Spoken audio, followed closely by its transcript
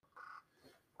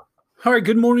All right,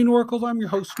 good morning, Oracles. I'm your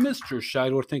host, Mr.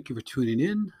 Scheidler. Thank you for tuning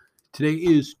in. Today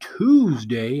is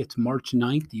Tuesday. It's March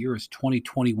 9th. The year is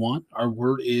 2021. Our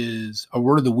word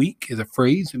of the week is a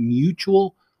phrase,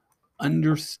 mutual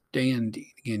understanding.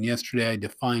 Again, yesterday I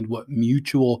defined what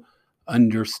mutual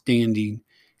understanding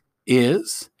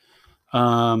is.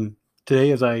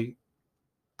 Today, as I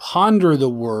ponder the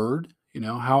word,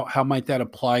 how might that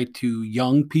apply to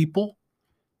young people?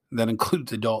 That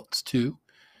includes adults too.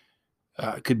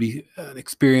 It could be an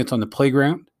experience on the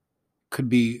playground, could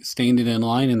be standing in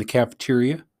line in the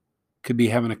cafeteria, could be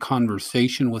having a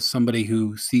conversation with somebody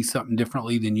who sees something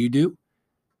differently than you do.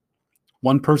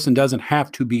 One person doesn't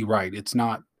have to be right. It's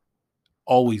not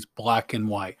always black and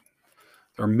white.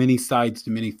 There are many sides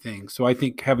to many things. So I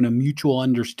think having a mutual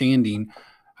understanding,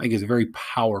 I think, is very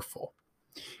powerful.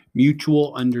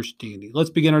 Mutual understanding. Let's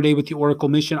begin our day with the Oracle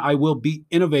mission. I will be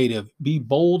innovative, be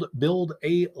bold, build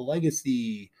a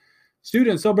legacy.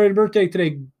 Students celebrating birthday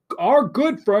today. Our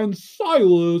good friend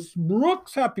Silas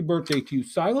Brooks. Happy birthday to you,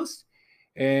 Silas.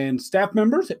 And staff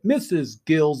members, Mrs.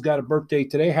 Gill's got a birthday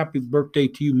today. Happy birthday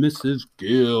to you, Mrs.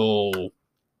 Gill.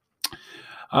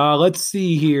 Let's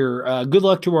see here. Good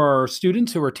luck to our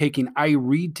students who are taking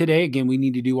iRead today. Again, we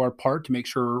need to do our part to make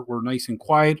sure we're nice and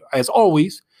quiet. As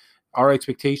always, our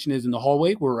expectation is in the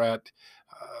hallway. We're at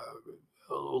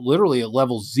literally at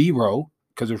level 0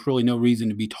 because there's really no reason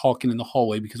to be talking in the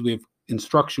hallway because we have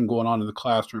instruction going on in the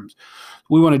classrooms.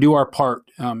 We want to do our part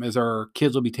as our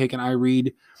kids will be taking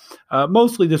iRead.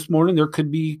 Mostly this morning. There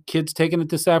could be kids taking it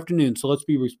this afternoon. So let's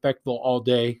be respectful all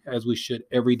day as we should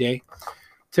every day.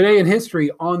 Today in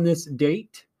history on this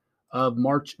date of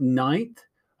March 9th,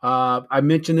 I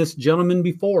mentioned this gentleman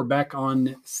before. Back on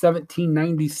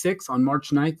 1796 on March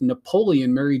 9th,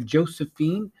 Napoleon married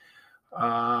Josephine.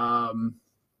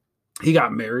 He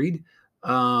got married.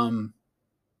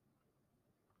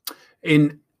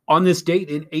 On this date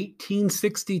in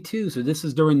 1862, so this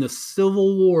is during the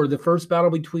Civil War, the first battle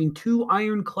between two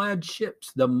ironclad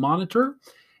ships, the Monitor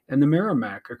and the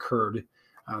Merrimack, occurred.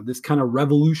 This kind of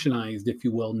revolutionized, if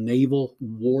you will, naval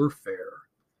warfare.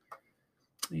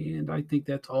 And I think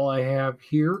that's all I have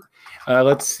here.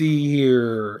 Let's see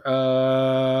here.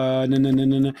 I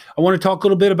want to talk a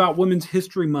little bit about Women's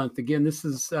History Month. Again, this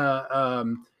is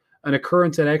an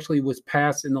occurrence that actually was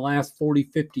passed in the last 40,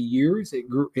 50 years. It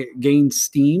gained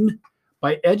steam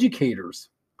by educators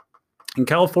in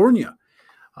California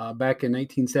back in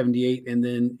 1978. And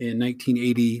then in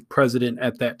 1980, President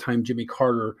at that time, Jimmy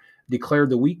Carter, declared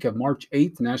the week of March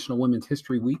 8th, National Women's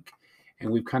History Week.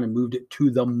 And we've kind of moved it to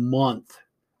the month,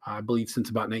 I believe, since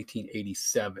about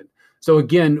 1987. So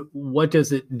again, what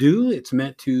does it do? It's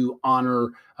meant to honor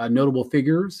notable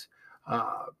figures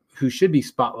who should be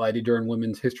spotlighted during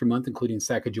Women's History Month, including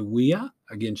Sacagawea.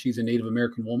 Again, she's a Native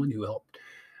American woman who helped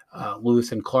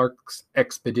Lewis and Clark's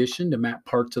expedition to map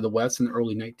parts of the West in the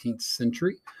early 19th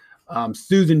century.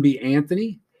 Susan B.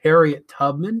 Anthony, Harriet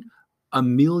Tubman,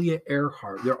 Amelia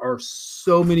Earhart. There are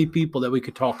so many people that we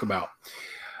could talk about.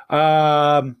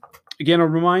 Again, a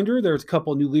reminder, there's a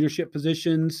couple of new leadership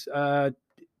positions to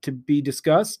be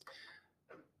discussed.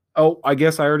 Oh, I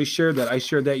guess I already shared that. I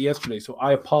shared that yesterday, so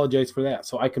I apologize for that.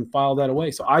 So I can file that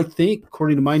away. So I think,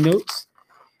 according to my notes,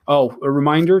 a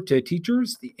reminder to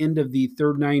teachers, the end of the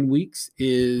third 9 weeks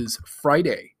is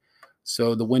Friday.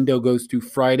 So the window goes to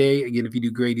Friday. Again, if you do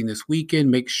grading this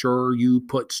weekend, make sure you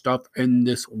put stuff in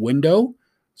this window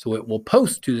so it will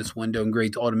post to this window, and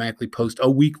grades automatically post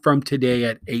a week from today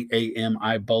at 8 a.m.,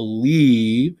 I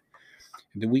believe.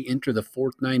 And then we enter the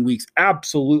fourth 9 weeks.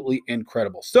 Absolutely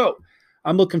incredible. So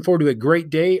I'm looking forward to a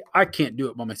great day. I can't do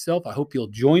it by myself. I hope you'll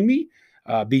join me.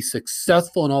 Be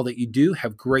successful in all that you do.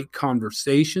 Have great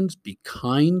conversations. Be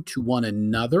kind to one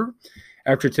another.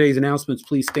 After today's announcements,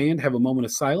 please stand, have a moment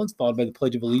of silence, followed by the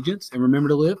Pledge of Allegiance, and remember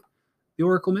to live the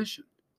Oracle mission.